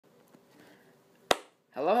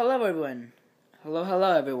Hello everyone.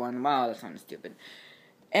 Hello everyone. Wow, that sounds stupid.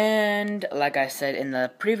 And like I said in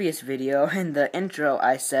the previous video, in the intro,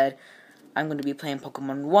 I said I'm going to be playing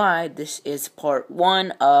Pokemon Y. This is part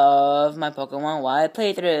 1 of my Pokemon Y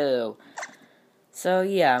playthrough. So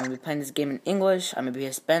yeah, I'm going to be playing this game in English. I'm going to be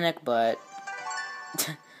Hispanic, but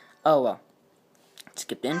oh well.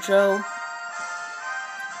 Skip the intro.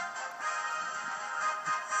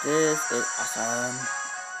 This is awesome.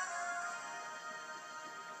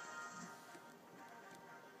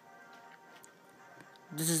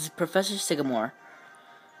 This is Professor Sycamore,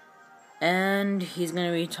 and he's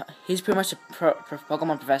he's pretty much a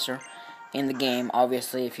Pokemon professor in the game,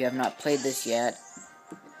 obviously, if you have not played this yet.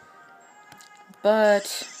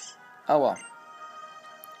 But, oh well.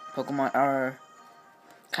 Pokemon are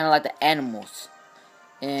kind of like the animals.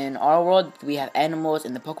 In our world, we have animals.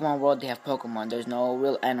 In the Pokemon world, they have Pokemon. There's no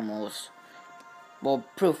real animals. Well,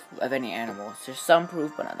 proof of any animals. There's some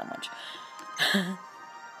proof, but not that much.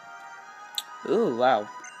 Ooh, wow.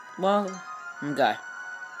 Well, I'm a guy.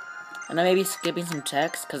 And I may be skipping some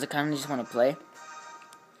text, because I kind of just want to play.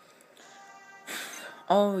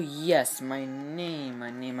 Oh, yes, my name.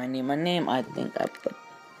 I think I put...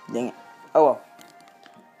 Dang it. Oh, well.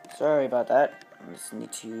 Sorry about that. I just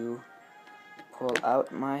need to pull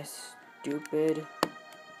out my stupid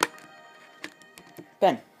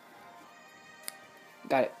pen.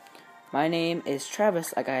 Got it. My name is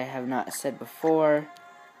Travis, like I have not said before.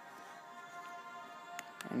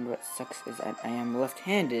 And what sucks is I am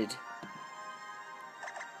left-handed.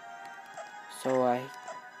 So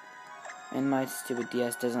and my stupid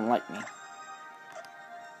DS doesn't like me.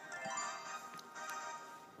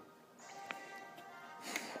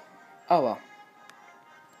 Oh well.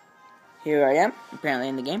 Here I am, apparently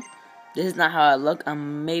in the game. This is not how I look.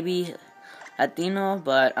 I'm maybe Latino,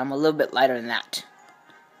 but I'm a little bit lighter than that.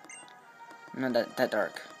 Not that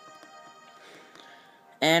dark.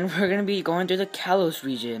 And we're gonna be going through the Kalos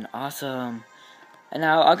region. Awesome. And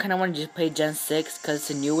now I kind of want to just play Gen 6 because it's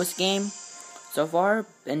the newest game so far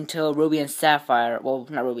until Ruby and Sapphire. Well,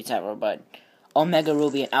 not Ruby and Sapphire, but Omega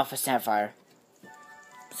Ruby and Alpha Sapphire.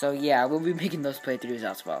 So yeah, we'll be making those playthroughs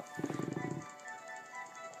as well.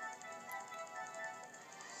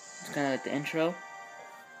 It's kind of like the intro.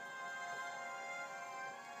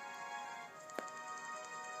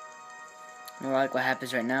 I like what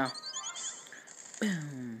happens right now.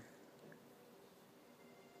 Boom.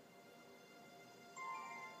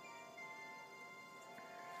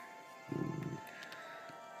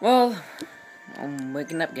 Well, I'm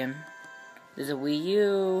waking up again. There's a Wii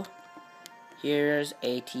U. Here's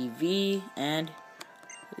a TV, and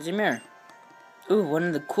there's a mirror. Ooh, one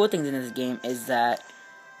of the cool things in this game is that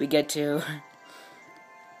we get to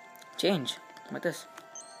change like this.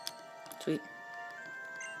 Sweet.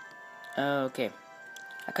 Okay.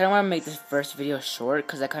 I kind of want to make this first video short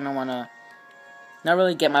because I kind of want to not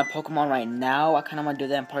really get my Pokemon right now. I kind of want to do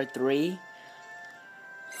that in part 3.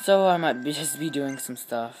 So I might just be doing some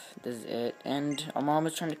stuff. This is it. And our mom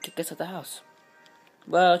is trying to kick us out of the house.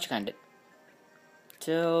 Well, she kind of did.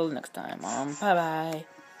 Till next time, Mom. Bye-bye.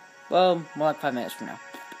 Well, more like 5 minutes from now.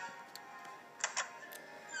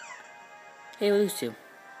 Hey, lose two.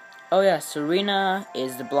 Oh yeah, Serena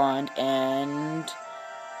is the blonde, and...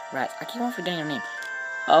 Rat. I keep on forgetting her name.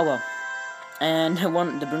 Oh well. And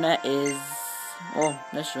the brunette is... Well,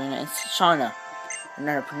 not Serena, it's Shauna. I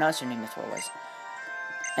never pronounced her name before it was.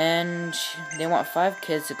 And they want 5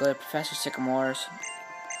 kids to go to Professor Sycamore's,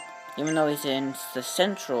 even though he's in the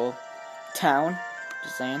central town.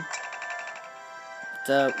 Just saying.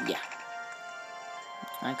 So yeah,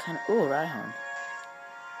 I kind of Rhyhorn.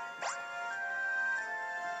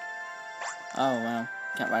 Oh well,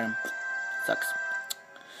 can't ride him. Sucks.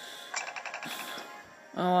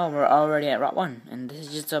 Oh well, we're already at Route 1, and this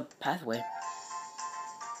is just a pathway.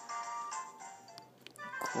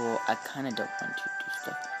 Cool. I kind of don't want to do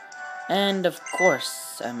stuff. And of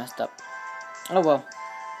course, I messed up. Oh well.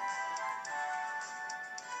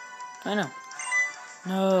 I know.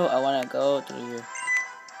 No, I want to go through here.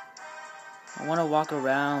 I want to walk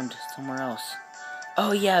around somewhere else.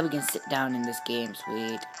 Oh yeah, we can sit down in this game.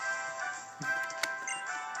 Sweet.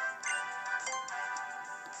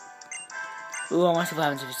 Ooh, I want to see what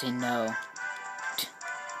happens if you say no.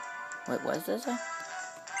 Wait, what is this?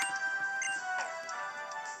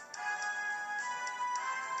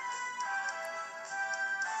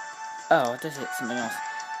 Oh, this is something else.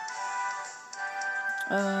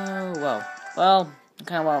 Oh, well. Well, I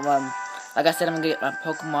kind of want to like I said, I'm going to get my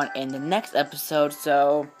Pokemon in the next episode,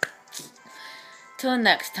 so... Till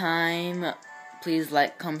next time, please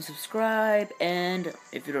like, comment, subscribe, and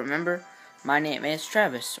if you don't remember, my name is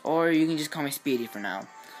Travis, or you can just call me Speedy for now.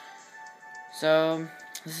 So,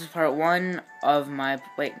 this is part 1 of my,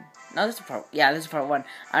 wait, no, this is part 1.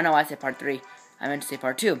 I don't know why I said part 3. I meant to say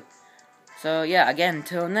part 2. So, yeah, again,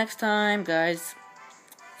 until next time, guys.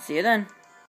 See you then.